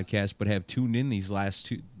Geek podcast but have tuned in these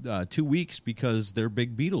last 2 weeks because they're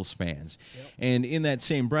big Beatles fans. Yep. And in that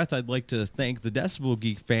same breath, I'd like to thank the Decibel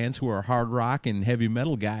Geek fans who are hard rock and heavy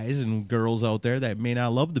metal guys and girls out there that may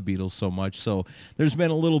not love the Beatles so much. So there's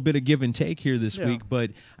been a little bit of give and take here this week,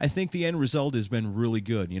 but I think the end result has been really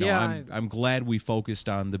good. I'm glad we focused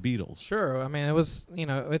on the Beatles. Sure. I mean, it was,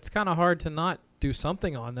 it's kind of hard to not do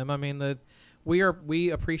something on them. I mean, we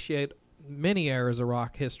appreciate many eras of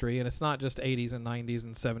rock history, and it's not just 80s and 90s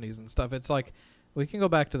and 70s and stuff. It's like we can go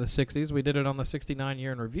back to the 60s. We did it on the 69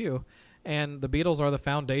 year in review, and the Beatles are the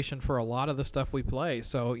foundation for a lot of the stuff we play.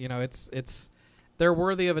 So, they're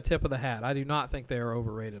worthy of a tip of the hat. I do not think they are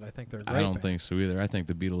overrated. I think they're great. I don't think so either. I think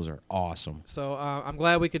the Beatles are awesome. So I'm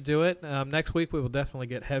glad we could do it. Next week we will definitely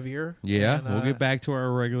get heavier. Yeah, and we'll get back to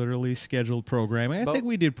our regularly scheduled programming. I think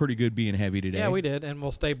we did pretty good being heavy today. Yeah, we did, and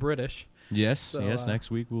we'll stay British. Yes, next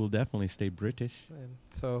week we'll definitely stay British. And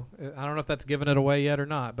so I don't know if that's giving it away yet or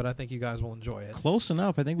not, but I think you guys will enjoy it. Close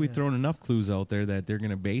enough. I think we've thrown enough clues out there that they're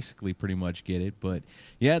going to basically pretty much get it. But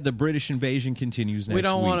yeah, the British invasion continues next week.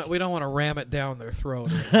 We don't want to ram it down their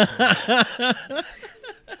throat.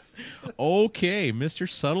 Okay, Mr.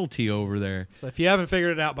 Subtlety over there. So if you haven't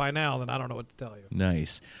figured it out by now, then I don't know what to tell you.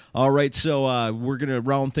 Nice. All right, so we're going to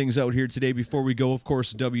round things out here today. Before we go, of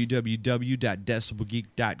course,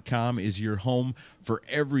 www.decibelgeek.com is your home for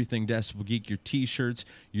everything Decibel Geek, your T-shirts,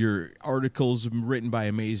 your articles written by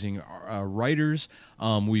amazing writers.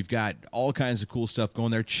 We've got all kinds of cool stuff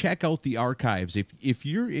going there. Check out the archives. If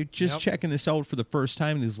you're just checking this out for the first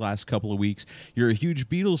time these last couple of weeks, you're a huge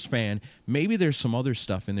Beatles fan, maybe there's some other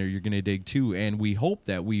stuff in there you're going to dig too, and we hope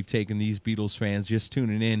that we've taken these Beatles fans just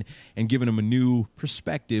tuning in and given them a new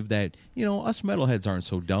perspective that, us metalheads aren't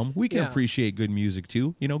so dumb. We can appreciate good music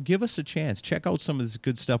too. Give us a chance. Check out some of this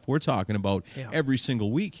good stuff we're talking about every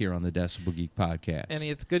single week here on the Decibel Geek podcast. And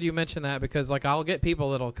it's good you mention that because, I'll get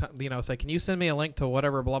people that'll, say, can you send me a link to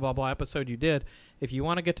whatever blah, blah, blah episode you did? If you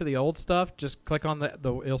want to get to the old stuff, just click on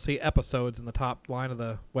you'll see episodes in the top line of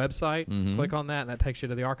the website. Mm-hmm. Click on that, and that takes you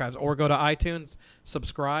to the archives. Or go to iTunes,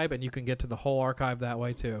 subscribe, and you can get to the whole archive that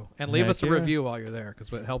way, too. And leave us a review while you're there,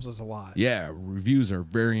 because it helps us a lot. Yeah, reviews are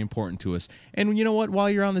very important to us. And you know what?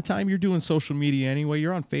 While you're on the time, you're doing social media anyway.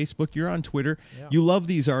 You're on Facebook. You're on Twitter. Yeah. You love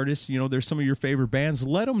these artists. They're some of your favorite bands.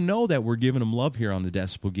 Let them know that we're giving them love here on the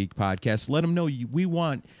Decibel Geek podcast. Let them know you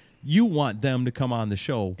want them to come on the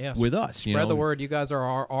show with us. Spread the word. You guys are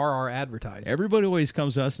our advertisers. Everybody always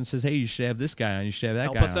comes to us and says, hey, you should have this guy on. You should have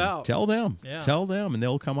that guy on. Help us out. Tell them. Yeah. Tell them, and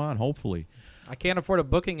they'll come on, hopefully. I can't afford a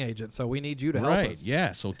booking agent, so we need you to help us. Right,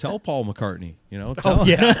 yeah. So tell Paul McCartney.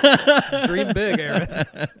 Dream big, Aaron.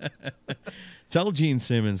 Tell Gene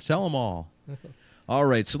Simmons. Tell them all. All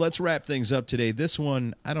right, so let's wrap things up today. This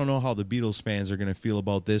one, I don't know how the Beatles fans are going to feel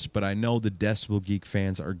about this, but I know the Decibel Geek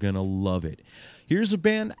fans are going to love it. Here's a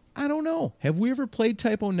band, I don't know. Have we ever played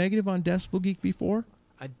Type O Negative on Decibel Geek before?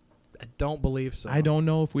 I don't believe so. I don't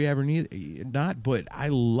know if we ever not, but I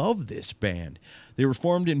love this band. They were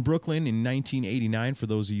formed in Brooklyn in 1989, for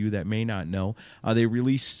those of you that may not know. They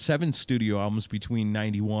released 7 studio albums between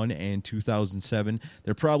 91 and 2007.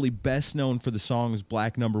 They're probably best known for the songs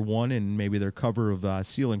Black Number 1 and maybe their cover of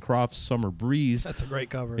Seal and Croft's Summer Breeze. That's a great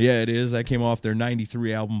cover. Yeah, it is. That came off their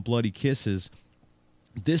 93 album Bloody Kisses.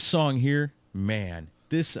 This song here, man,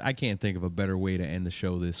 I can't think of a better way to end the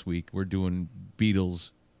show this week. We're doing Beatles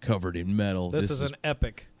covered in metal. This is an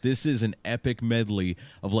epic. This is an epic medley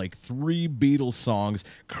of 3 Beatles songs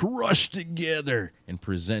crushed together and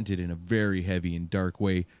presented in a very heavy and dark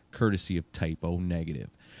way, courtesy of Type O Negative.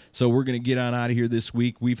 So we're going to get on out of here this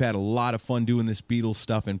week. We've had a lot of fun doing this Beatles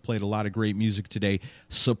stuff and played a lot of great music today.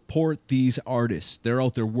 Support these artists. They're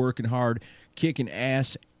out there working hard, kicking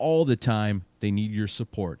ass all the time. They need your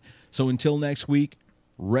support. So until next week,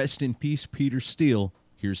 rest in peace, Peter Steele.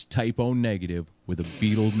 Here's Type O Negative with a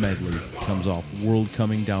Beatle medley. Comes off World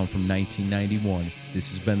Coming Down from 1991.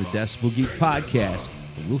 This has been the Decibel Geek Podcast,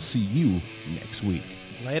 and we'll see you next week.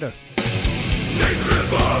 Later.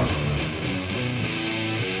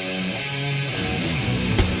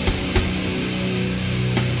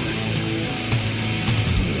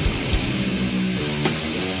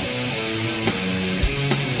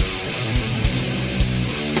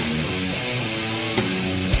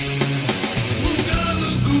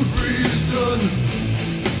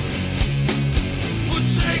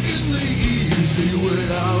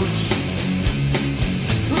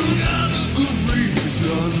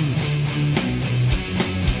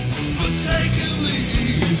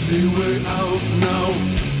 out now.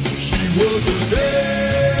 She was a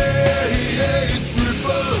day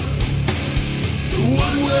tripper,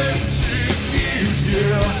 one-way ticket,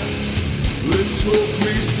 yeah. It took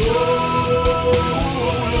me so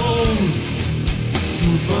long to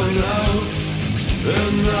find out,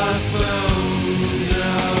 and I found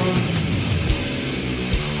out.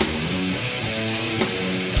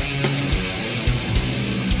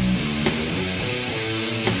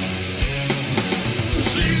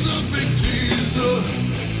 She's a big teaser.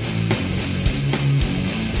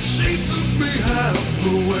 She took me half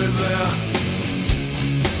the way there.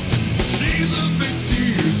 She's a big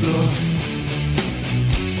teaser.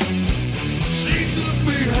 She took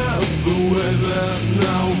me half the way there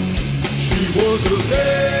now. She was a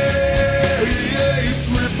day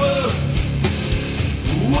tripper,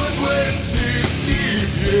 one-way ticket,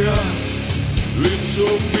 yeah. It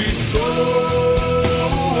took me so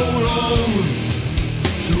long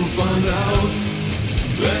to find out,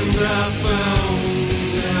 and I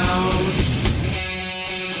found out.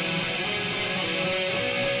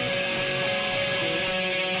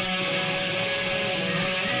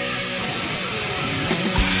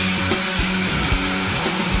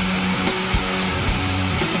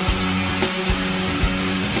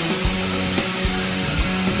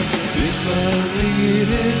 If I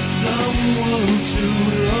needed someone to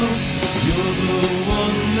love, you're the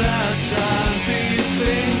one that I'd be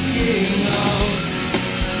thinking of.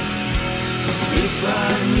 If I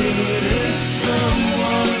needed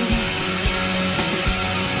someone,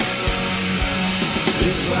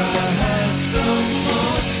 if I had some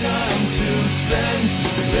more time to spend,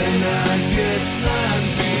 then I guess I'd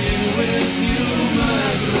be with you, my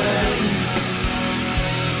friend.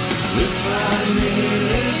 If I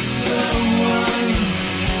needed someone,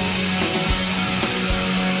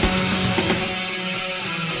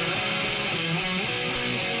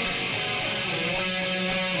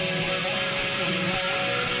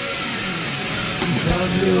 got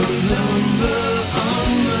your number on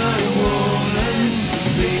my wall, and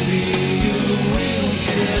maybe you will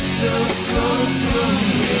get a call from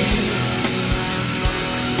me.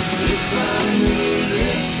 If I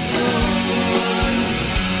needed someone,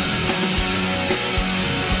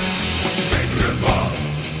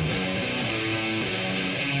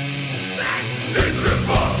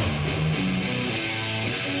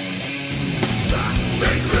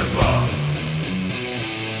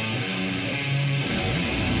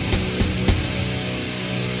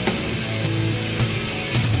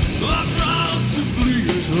 I tried to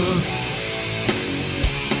please her,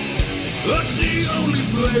 but she only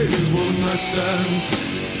plays one-night stands.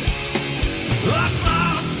 I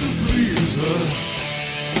tried to please her,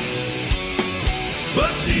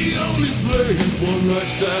 but she only plays one-night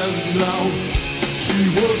stands now. She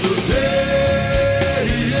was a day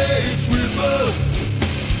tripper,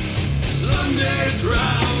 Sunday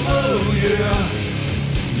driver, yeah.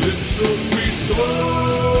 It took me so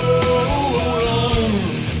long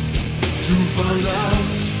to find out,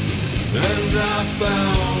 and I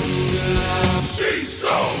found out. She's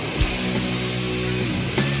so.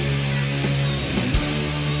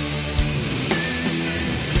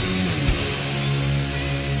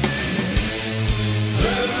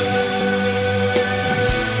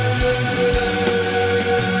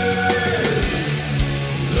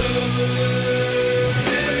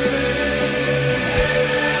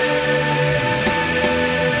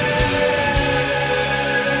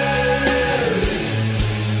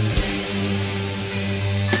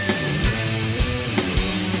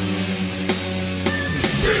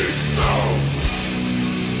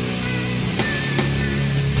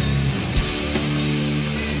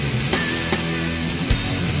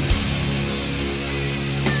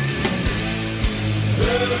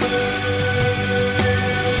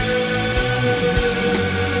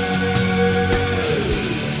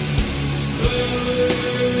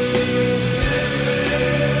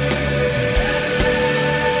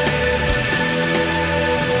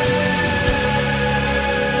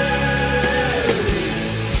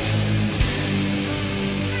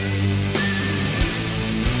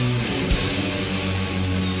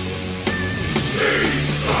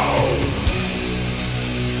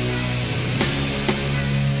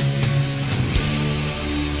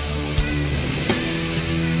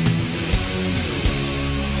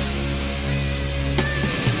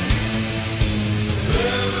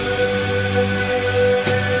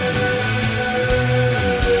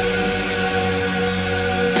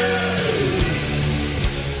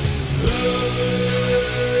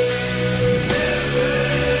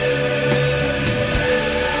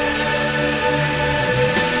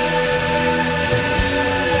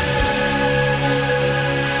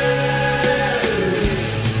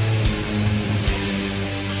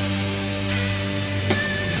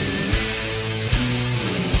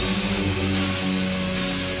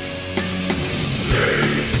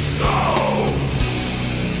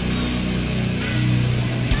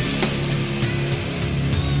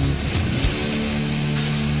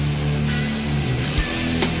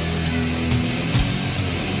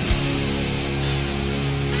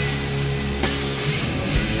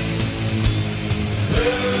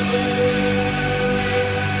 friend.